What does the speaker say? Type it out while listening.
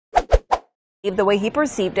The way he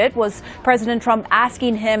perceived it was President Trump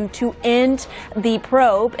asking him to end the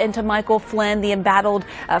probe into Michael Flynn, the embattled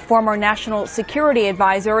former national security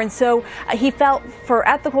advisor. And so he felt for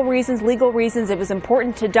ethical reasons, legal reasons, it was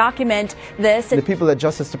important to document this. The people at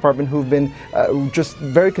Justice Department who've been just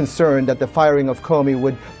very concerned that the firing of Comey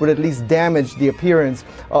would at least damage the appearance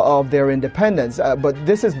of their independence. But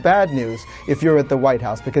this is bad news if you're at the White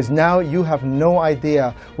House, because now you have no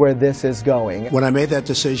idea where this is going. When I made that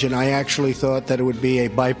decision, I actually thought that it would be a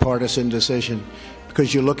bipartisan decision,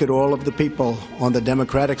 because you look at all of the people on the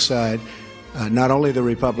Democratic side, not only the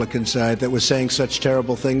Republican side, that was saying such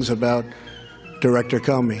terrible things about Director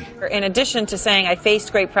Comey. In addition to saying I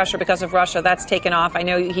faced great pressure because of Russia, that's taken off. I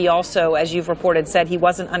know he also, as you've reported, said he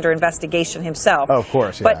wasn't under investigation himself. Oh, of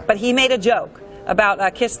course, yeah. But he made a joke about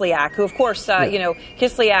Kislyak, who, of course, you know,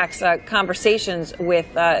 Kislyak's conversations with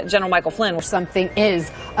General Michael Flynn. Something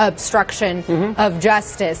is obstruction of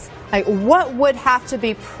justice. Like, what would have to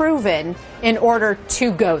be proven in order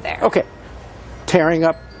to go there? Okay. Tearing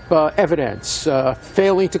up evidence,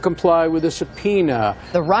 failing to comply with a subpoena.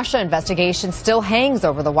 The Russia investigation still hangs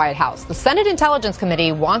over the White House. The Senate Intelligence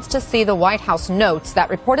Committee wants to see the White House notes that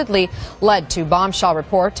reportedly led to bombshell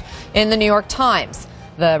report in the New York Times.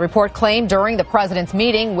 The report claimed during the president's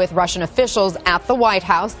meeting with Russian officials at the White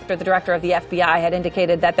House. The director of the FBI had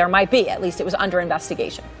indicated that there might be, at least it was under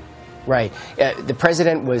investigation. Right. The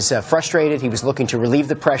president was frustrated. He was looking to relieve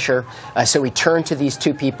the pressure. So he turned to these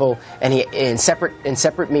two people and he in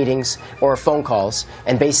separate meetings or phone calls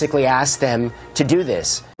and basically asked them to do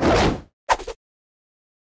this.